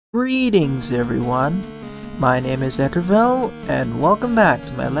Greetings everyone, my name is Etterville, and welcome back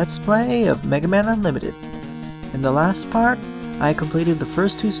to my Let's Play of Mega Man Unlimited. In the last part, I completed the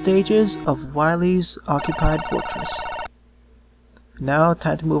first two stages of Wily's Occupied Fortress. Now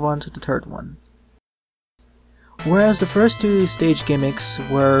time to move on to the third one. Whereas the first two stage gimmicks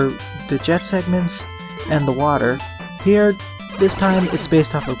were the jet segments and the water, here, this time it's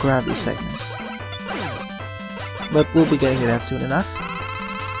based off of gravity segments. But we'll be getting to that soon enough.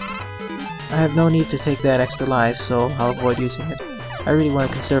 I have no need to take that extra life, so I'll avoid using it. I really want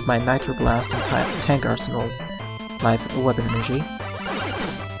to conserve my Nitro Blast and Tank Arsenal life weapon energy.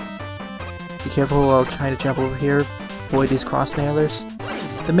 Be careful while trying to jump over here, avoid these cross nailers.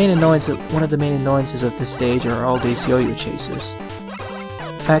 One of the main annoyances of this stage are all these yo-yo chasers.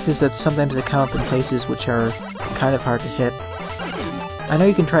 The fact is that sometimes they come up in places which are kind of hard to hit. I know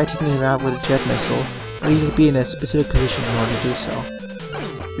you can try taking them out with a jet missile, or you can be in a specific position in order to do so.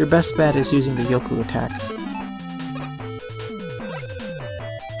 Your best bet is using the Yoku attack.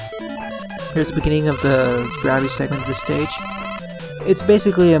 Here's the beginning of the gravity segment of the stage. It's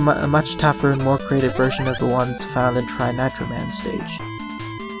basically a much tougher and more creative version of the ones found in Trinitro Man stage.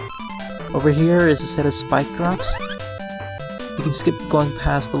 Over here is a set of spike drops. You can skip going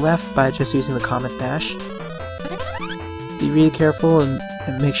past the left by just using the Comet Dash. Be really careful and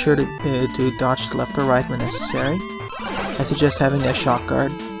make sure to dodge to the left or right when necessary. I suggest having a shock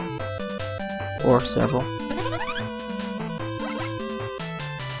guard, or several.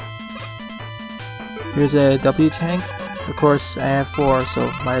 Here's a W tank. Of course, I have 4, so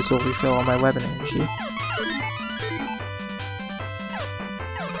might as well refill all my weapon energy.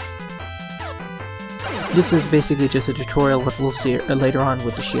 This is basically just a tutorial what we'll see later on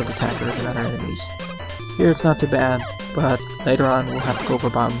with the shield attackers and other enemies. Here it's not too bad, but later on we'll have to go over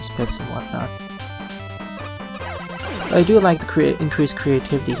bottomless pits and whatnot. I do like the increased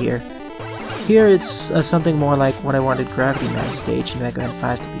creativity here. Here it's something more like what I wanted Gravity Man stage in Mega Man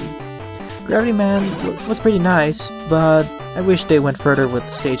 5 to be. Gravity Man was pretty nice, but I wish they went further with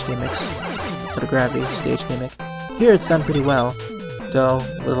the stage gimmicks for the Gravity stage gimmick. Here it's done pretty well, though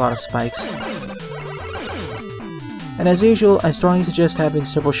with a lot of spikes. And as usual, I strongly suggest having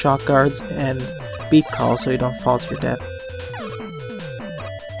several shock guards and beat calls so you don't fall to your death.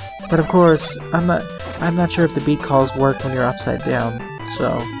 But of course, I'm not sure if the beat calls work when you're upside down,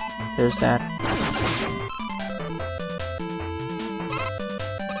 so there's that.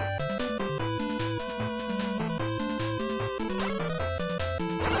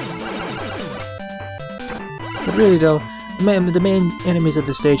 But really though, the main enemies of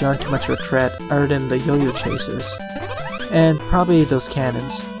the stage aren't too much of a threat other than the yo-yo chasers, and probably those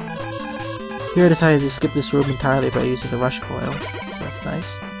cannons. Here I decided to skip this room entirely by using the rush coil, so that's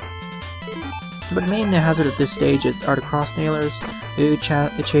nice. But the main hazard at this stage are the cross nailers, the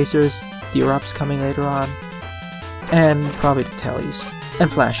chasers, the erupts coming later on, and probably the tellies,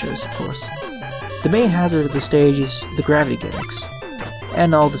 and flashers, of course. The main hazard of the stage is the gravity gimmicks,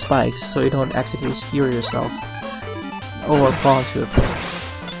 and all the spikes, so you don't accidentally skewer yourself, or fall into a pit.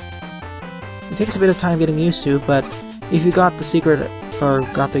 It takes a bit of time getting used to, but if you got the secret, or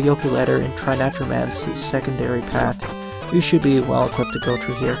got the Yoku letter in Trinitro Man's secondary path, you should be well equipped to go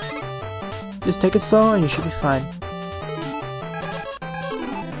through here. Just take it slow and you should be fine.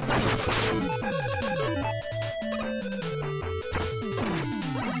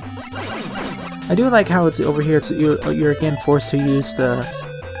 I do like how it's over here. You're again forced to use the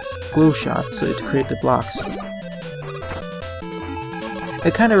glue shot to create the blocks.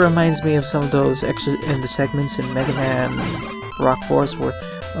 It kind of reminds me of some of those extra in the segments in Mega Man Rock Force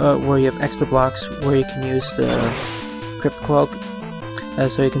where you have extra blocks where you can use the Crypt Cloak.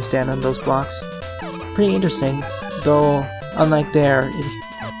 So you can stand on those blocks. Pretty interesting, though unlike there,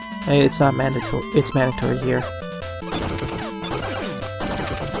 it's not mandatory. It's mandatory here.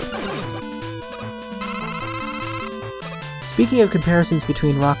 Speaking of comparisons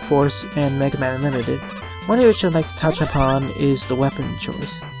between Rock Force and Mega Man Unlimited, one of which I'd like to touch upon is the weapon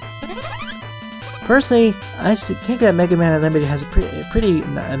choice. Personally, I think that Mega Man Unlimited has a pretty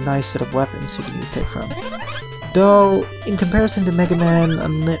nice set of weapons you can pick from. Though, in comparison to Mega Man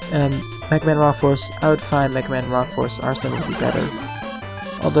Rock Force, I would find Mega Man Rock Force Arsenal would be better.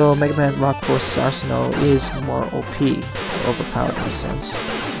 Although Mega Man Rock Force's Arsenal is more OP, or overpowered in a sense.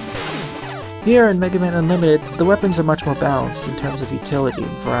 Here in Mega Man Unlimited, the weapons are much more balanced in terms of utility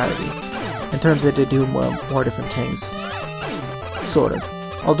and variety, in terms that they do more different things. Sort of.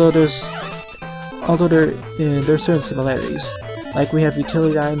 Although there are certain similarities. Like we have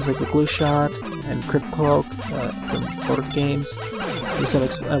utility items like the glue shot and Crypt Cloak from both games. There's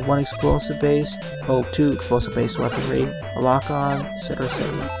some one explosive based, oh, 2 explosive based weaponry, a lock on, etc,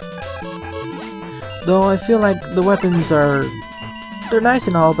 etc. Though I feel like the weapons they're nice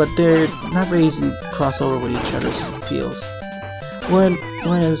and all, but they're not very easy to cross over with each other's feels.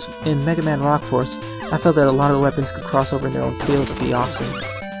 Whereas in Mega Man Rock Force, I felt that a lot of the weapons could cross over in their own feels and be awesome.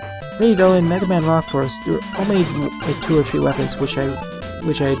 Really though, in Mega Man Rock Force, there were only 2 or 3 weapons which I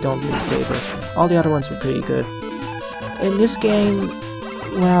don't really favor. All the other ones were pretty good. In this game,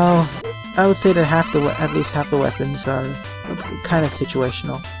 well, I would say that at least half the weapons are kind of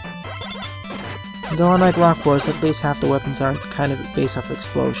situational. Though unlike Rock Force, at least half the weapons are kind of based off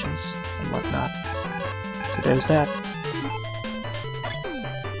explosions and whatnot. So there's that.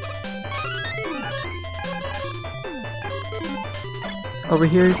 Over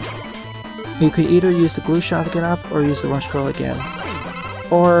here, you could either use the glue shot to get up, or use the rush curl again.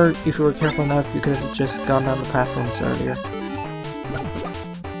 Or, if you were careful enough, you could have just gone down the platforms earlier.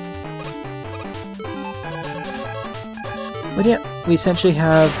 But yeah, we essentially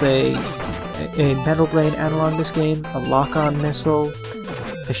have a metal blade analog in this game, a lock-on missile,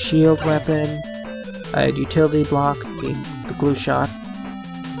 a shield weapon, a utility block, being the glue shot.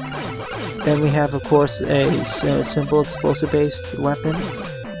 Then we have, of course, a simple explosive-based weapon,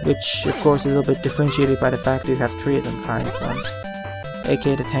 which, of course, is a little bit differentiated by the fact that you have 3 of them firing at once,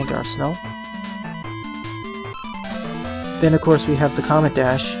 aka the tank arsenal. Then, of course, we have the Comet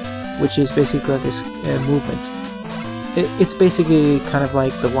Dash, which is basically like this movement. It's basically kind of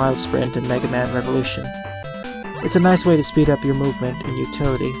like the Wild Sprint in Mega Man Revolution. It's a nice way to speed up your movement and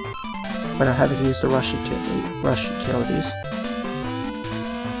utility, without having to use the rush utilities.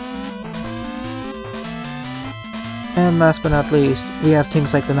 And last but not least, we have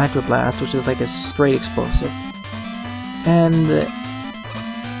things like the Nitro Blast, which is like a straight explosive. And the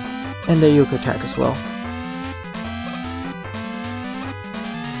Yuka attack as well.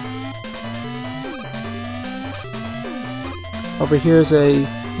 Over here is a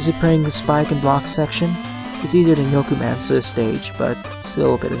zipping spike and block section. It's easier than Yoku Man's to this stage, but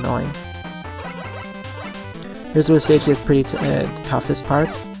still a bit annoying. Here's where the stage gets pretty the toughest part.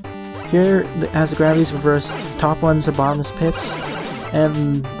 Here, as the gravity's reversed, the top ones are bottomless pits,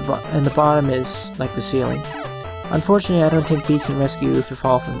 and the bottom is like the ceiling. Unfortunately, I don't think Beat can rescue you if you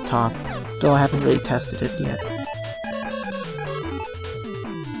fall from the top, though I haven't really tested it yet.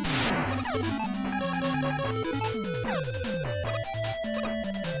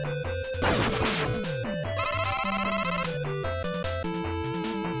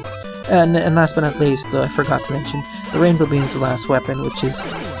 And last but not least, I forgot to mention, the Rainbow Beam is the last weapon, which is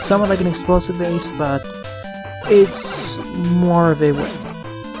somewhat like an explosive base, but it's more of a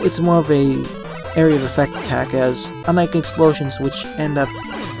area of effect attack, as unlike explosions, which end up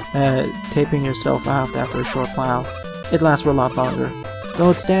tapering yourself out after a short while, it lasts for a lot longer. Though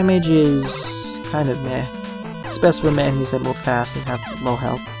its damage is kind of meh. It's best for enemies that move fast and have low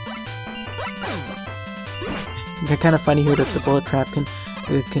health. It's kind of funny here that the bullet trap can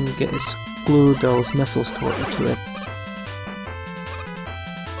glue those missiles to it.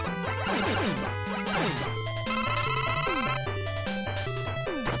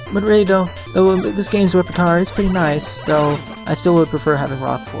 But really though, this game's repertoire is pretty nice, though I still would prefer having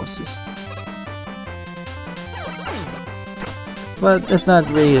Rock Forces. But that's not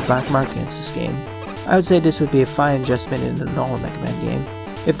really a black mark against this game. I would say this would be a fine adjustment in the normal Mega Man game,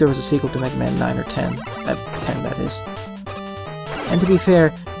 if there was a sequel to Mega Man 9 or 10. 10 that is. And to be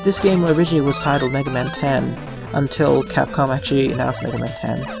fair, this game originally was titled Mega Man 10 until Capcom actually announced Mega Man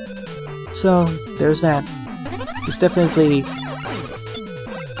 10. So, there's that. It's definitely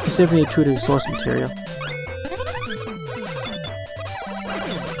true to the source material.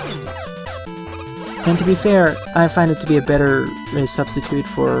 And to be fair, I find it to be a better substitute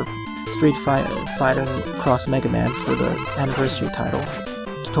for Street Fighter Cross Mega Man for the anniversary title,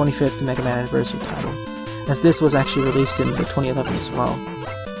 the 25th Mega Man anniversary title, as this was actually released in 2011 as well.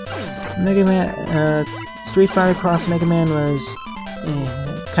 Street Fighter Cross Mega Man was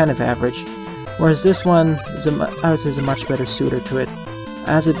kind of average, whereas this one is I would say is a much better suitor to it,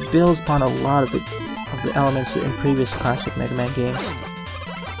 as it builds upon a lot of the elements in previous classic Mega Man games.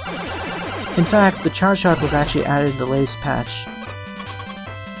 In fact, the charge shot was actually added in the latest patch.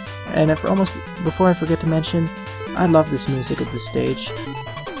 And before I forget to mention, I love this music at this stage.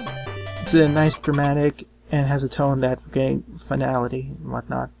 It's a nice dramatic and has a tone that we're getting finality and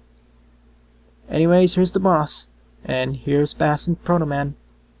whatnot. Anyways, here's the boss, and here's Bass and Proto Man.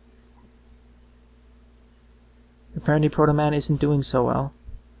 Apparently Proto Man isn't doing so well.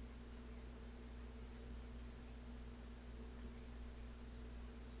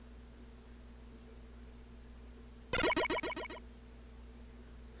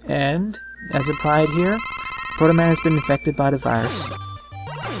 And, as implied here, Proto Man has been infected by the virus.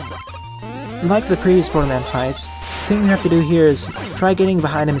 Like the previous Proto Man fights, the thing you have to do here is try getting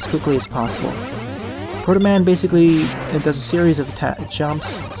behind him as quickly as possible. Proto Man basically does a series of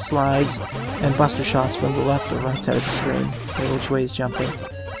jumps, slides, and buster shots from the left or right side of the screen, which way he's jumping.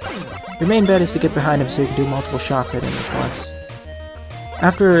 Your main bet is to get behind him so you can do multiple shots at him at once.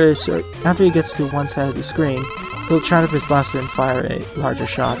 After he gets to one side of the screen, he'll charge up his buster and fire a larger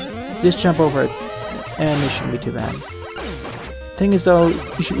shot. Just jump over it, and it shouldn't be too bad. Thing is though,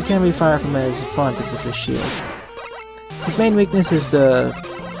 you can't really fire from his front because of his shield. His main weakness is the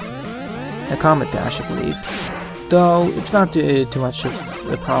Comet Dash, I believe. Though, it's not too much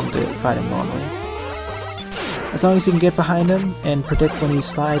of a problem to fight him normally. As long as you can get behind him and predict when he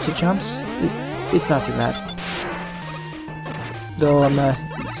slides or jumps, it's not too bad. Though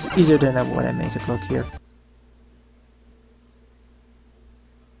it's easier than what I make it look here.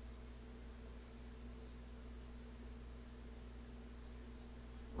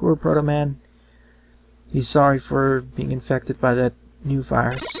 Poor Proto Man. He's sorry for being infected by that new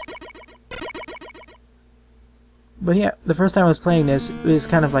virus. But yeah, the first time I was playing this, it was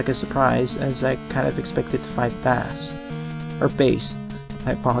kind of like a surprise, as I kind of expected to fight Bass. Or Bass.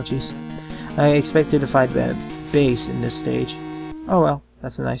 My apologies. I expected to fight Bass in this stage. Oh well,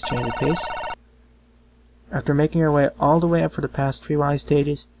 that's a nice change of pace. After making our way all the way up for the past 3 Wily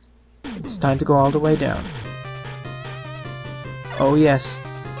stages, it's time to go all the way down. Oh yes,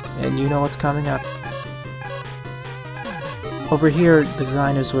 and you know what's coming up. Over here, the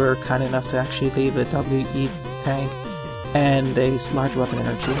designers were kind enough to actually leave a WE tank and a large weapon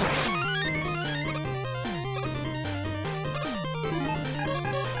energy.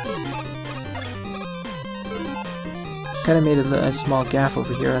 Kinda made a small gaffe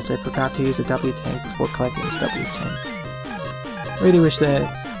over here as I forgot to use a W tank before collecting this W tank. Really wish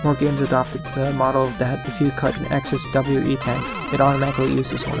that more games adopted the model of that if you collect an excess WE tank, it automatically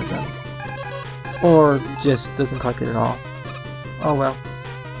uses one of them. Or just doesn't collect it at all. Oh well,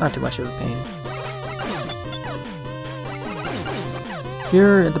 not too much of a pain.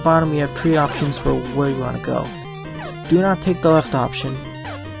 Here at the bottom we have 3 options for where you want to go. Do not take the left option.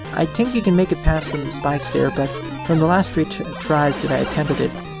 I think you can make it past some spikes there, but from the last 3 tries that I attempted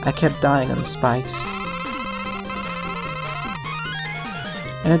it, I kept dying on the spikes.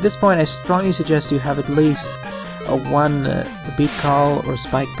 And at this point I strongly suggest you have at least a beat call or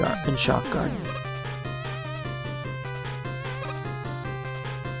spike guard and shock guard.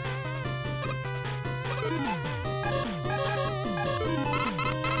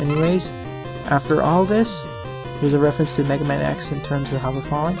 Anyways, after all this, here's a reference to Mega Man X in terms of hover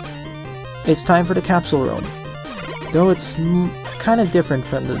falling. It's time for the capsule room. Though it's kind of different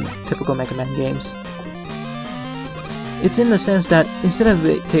from the typical Mega Man games. It's in the sense that instead of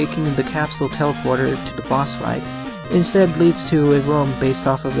taking the capsule teleporter to the boss fight, it instead leads to a room based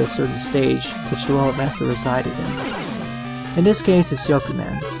off of a certain stage which the World Master resided in. In this case, it's Yoku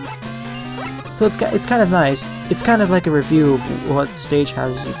Man's. So it's kind of nice. It's kind of like a review of what stage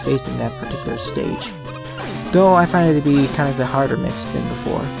houses you faced in that particular stage. Though I find it to be kind of a harder mix than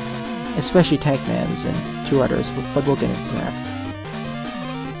before. Especially Tank Man's and 2 others, but we'll get into that.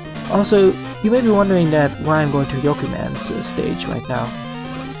 Also, you may be wondering why I'm going to Yoku Man's stage right now,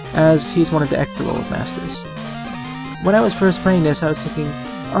 as he's one of the extra World Masters. When I was first playing this, I was thinking,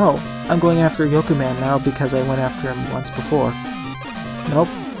 oh, I'm going after Yoku Man now because I went after him once before. Nope.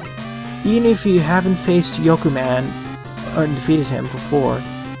 Even if you haven't faced Yoku Man or defeated him before,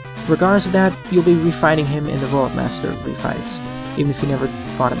 regardless of that, you'll be refighting him in the World Master refights, even if you never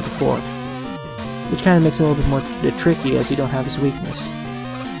fought him before. Which kind of makes him a little bit more tricky as you don't have his weakness.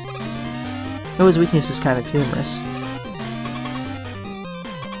 Though his weakness is kind of humorous.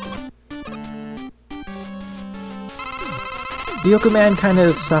 The Yoku Man kind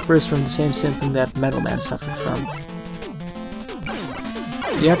of suffers from the same symptom that Metal Man suffered from.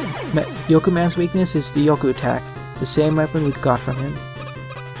 Yep, Yoku Man's weakness is the Yoku attack, the same weapon we got from him.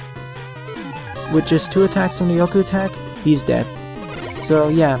 With just 2 attacks from the Yoku attack, he's dead. So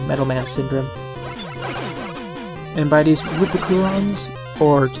yeah, Metal Man syndrome. And by these Whippacoons,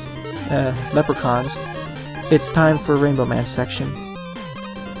 or Leprechauns, it's time for Rainbow Man section.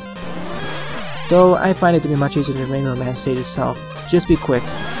 Though I find it to be much easier than Rainbow Man stage itself. Just be quick.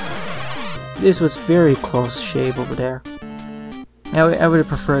 This was very close shave over there. I would have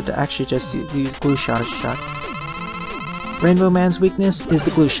preferred to actually just use Glue Shot as a shot. Rainbow Man's weakness is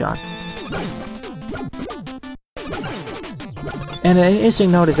the Glue Shot. And an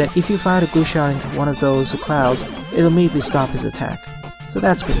interesting note is that if you fire a Glue Shot into one of those clouds, it'll immediately stop his attack. So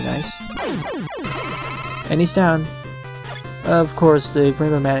that's pretty nice. And he's down. Of course, the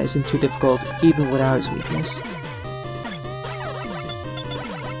Rainbow Man isn't too difficult even without his weakness.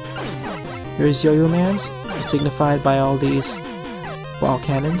 Here's Yo-Yo Man's, signified by all these ball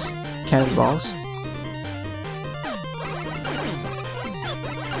cannons, cannonballs.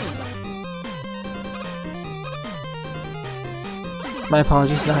 My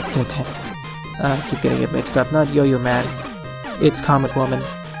apologies, not the tank. I keep getting it mixed up. Not Yo-Yo Man, it's Comet Woman.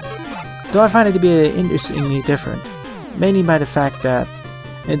 Though I find it to be interestingly different, mainly by the fact that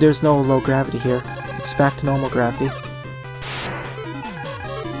there's no low gravity here. It's back to normal gravity.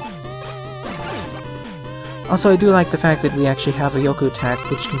 Also, I do like the fact that we actually have a Yoku attack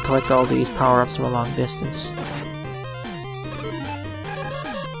which can collect all these power-ups from a long distance.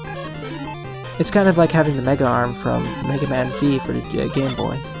 It's kind of like having the Mega Arm from Mega Man V for the Game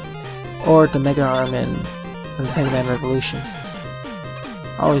Boy, or the Mega Arm in Mega Man Revolution.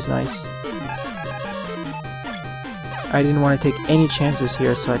 Always nice. I didn't want to take any chances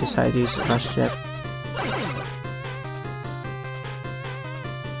here, so I decided to use the Rush Jet.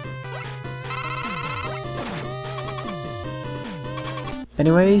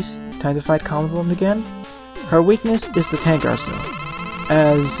 Anyways, time to fight Comet Woman again. Her weakness is the tank arsenal,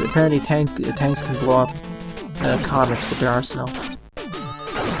 as apparently tanks can blow up comets with their arsenal.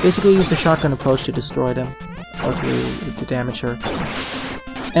 Basically use the shotgun approach to destroy them, or to damage her.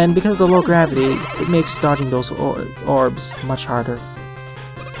 And because of the low gravity, it makes dodging those orbs much harder.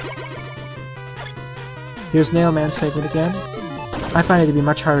 Here's Nail Man's segment again. I find it to be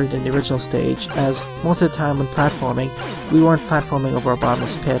much harder than the original stage, as most of the time when platforming, we weren't platforming over a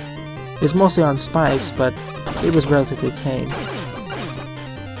bottomless pit. It's mostly on spikes, but it was relatively tame.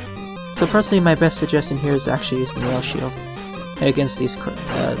 So personally, my best suggestion here is to actually use the Nail Shield against these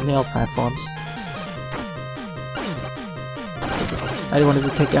nail platforms. I wanted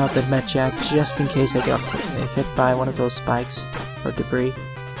to take out the Met Jack just in case I got hit by one of those spikes or debris.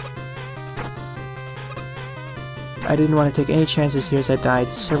 I didn't want to take any chances here as I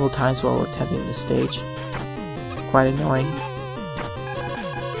died several times while attempting this stage. Quite annoying.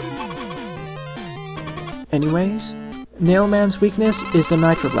 Anyways, Nail Man's weakness is the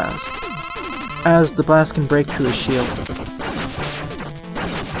Nitro Blast, as the blast can break through his shield.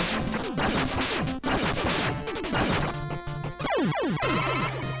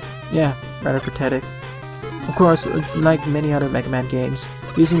 Yeah, rather pathetic. Of course, like many other Mega Man games,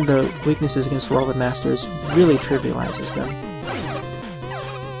 using the weaknesses against Robot Masters really trivializes them.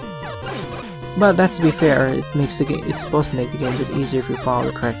 But that's to be fair, it's supposed to make the game a bit easier if you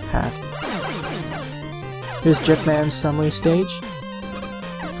follow the correct path. Here's Jetman's summary stage.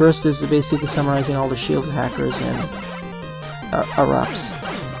 First is basically summarizing all the shield attackers and erupts,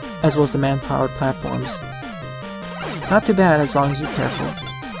 as well as the man-powered platforms. Not too bad as long as you're careful.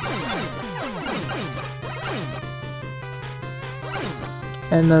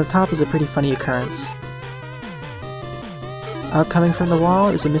 And the top is a pretty funny occurrence. Outcoming from the wall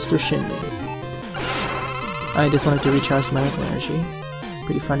is a Mr. Shinry. I just wanted to recharge my energy.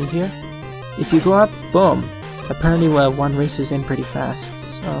 Pretty funny here. If you go up, boom! Apparently one races in pretty fast,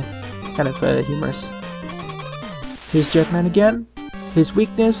 so kind of humorous. Here's Jetman again. His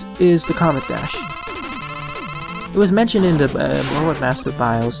weakness is the Comet Dash. It was mentioned in the Robot Master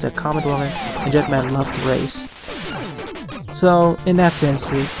BIOS that Comet Woman and Jetman love to race. So, in that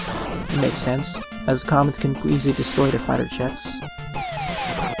sense, it makes sense, as comets can easily destroy the fighter jets.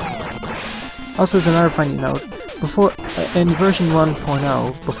 Also, as another funny note, in version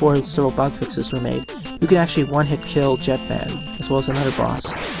 1.0, before several bug fixes were made, you could actually one-hit kill Jetman, as well as another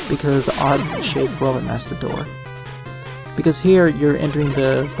boss, because of the odd-shaped Robot Master door. Because here, you're entering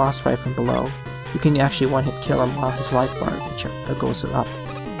the boss fight from below, you can actually one-hit kill him while his life bar goes up.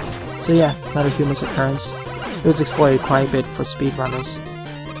 So yeah, another humorous occurrence. It was exploited quite a bit for speedrunners.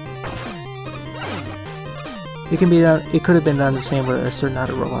 It could have been done the same with a certain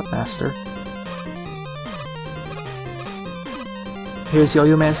other Robot Master. Here's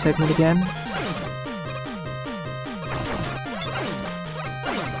Yo-Yo Man's segment again.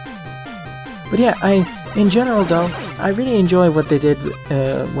 But yeah, in general though, I really enjoy what they did,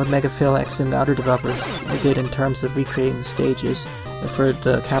 what MegaPhil and the other developers did in terms of recreating the stages for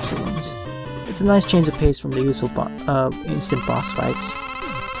the capsule ones. It's a nice change of pace from the usual instant boss fights.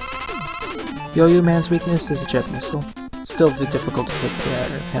 Yo-Yo Man's weakness is a jet missile. Still a bit difficult to take care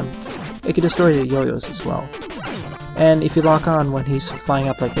of him. It can destroy the yo-yos as well. And if you lock on when he's flying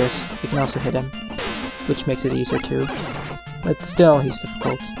up like this, you can also hit him, which makes it easier too. But still, he's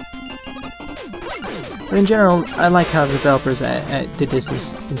difficult. But in general, I like how the developers did this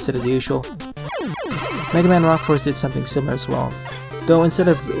instead of the usual. Mega Man Rock Force did something similar as well. Though instead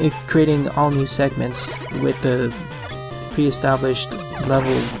of creating all new segments with the pre-established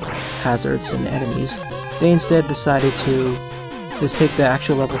level hazards and enemies, they instead decided to just take the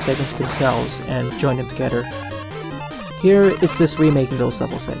actual level segments themselves and join them together. Here, it's just remaking those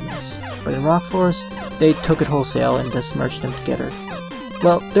level segments, but in Rock Force, they took it wholesale and just merged them together.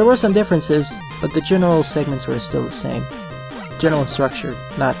 Well, there were some differences, but the general segments were still the same. General structure,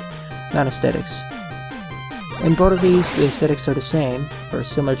 not aesthetics. In both of these, the aesthetics are the same, or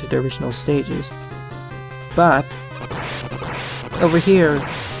similar to the original stages, but over here,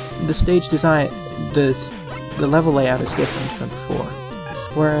 the stage design, the level layout is different from before,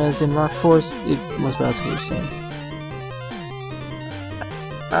 whereas in Rock Force, it was relatively the same.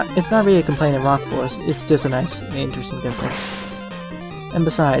 It's not really a complaint in Rock Force, it's just a nice, interesting difference. And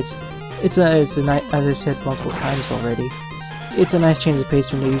besides, it's a as I said multiple times already, it's a nice change of pace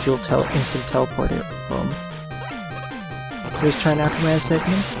from the usual instant teleport home. Here's Trinitro Man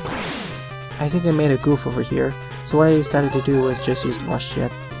segment. I think I made a goof over here, so what I decided to do was just use the Rush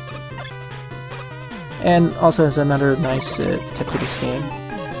Jet. And also as another nice tip to this game,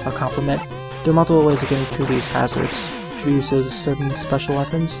 a compliment, there are multiple ways of getting through these hazards, through use of certain special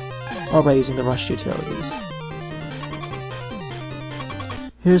weapons, or by using the Rush utilities.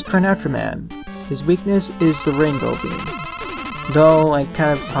 Here's Trinitro Man. His weakness is the Rainbow Beam, though I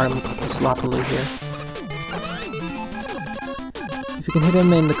kind of caught him sloppily here. If you can hit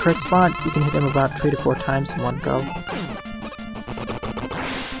him in the correct spot, you can hit him about 3 to 4 times in one go.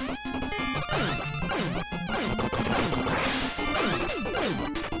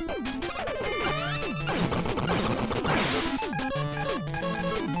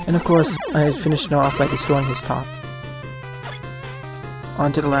 And of course, I finished him off by destroying his top.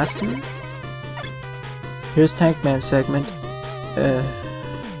 On to the last two. Here's Tank Man segment. I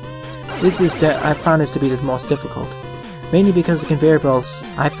found this to be the most difficult. Mainly because the conveyor belts,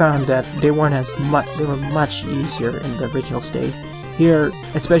 I found that they were much easier in the original state. Here,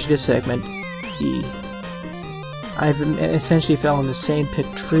 especially this segment, I've essentially fell in the same pit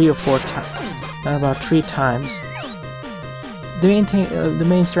 3 or 4 times, about 3 times. The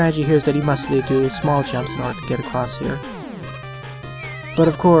main strategy here is that you must do small jumps in order to get across here. But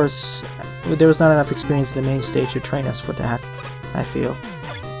of course, there was not enough experience in the main stage to train us for that, I feel.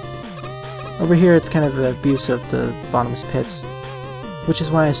 Over here it's kind of the abuse of the bottomless pits, which is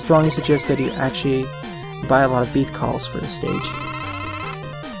why I strongly suggest that you actually buy a lot of beat calls for this stage.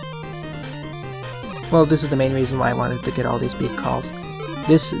 Well, this is the main reason why I wanted to get all these beat calls.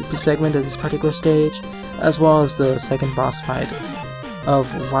 This segment of this particular stage, as well as the second boss fight of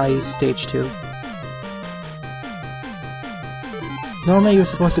Wily Stage 2. Normally you're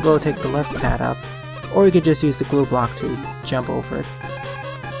supposed to go take the left pad up, or you could just use the glue block to jump over it.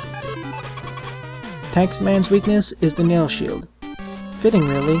 Tank Man's weakness is the nail shield. Fitting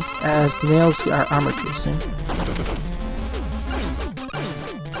really, as the nails are armor piercing.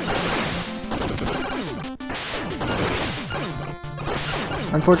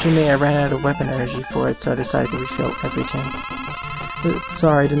 Unfortunately, I ran out of weapon energy for it, so I decided to refill everything.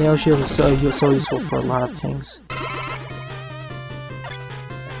 Sorry, the nail shield is so useful for a lot of things.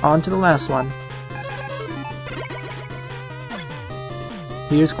 On to the last one.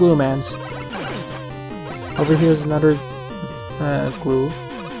 Here's Glue Man's. Over here is another glue,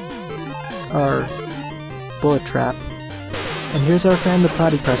 or bullet trap. And here's our friend the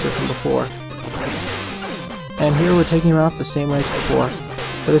body presser from before. And here we're taking her off the same way as before,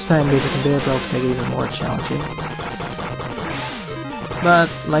 but this time there's a conveyor belt to make it even more challenging. But,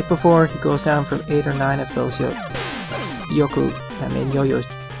 like before, he goes down from 8 or 9 of those yo-yo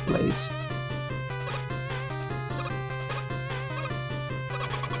blades.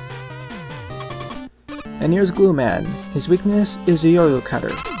 And here's Glue Man. His weakness is the yo-yo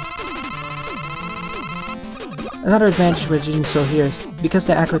cutter. Another advantage which you didn't show here is because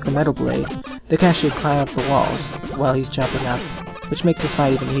they act like a metal blade, they can actually climb up the walls while he's jumping up, which makes this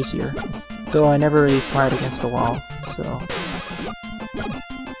fight even easier. Though I never really fired against the wall, so...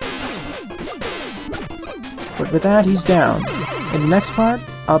 But with that, he's down. In the next part,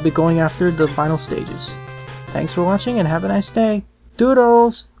 I'll be going after the final stages. Thanks for watching and have a nice day.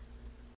 Doodles!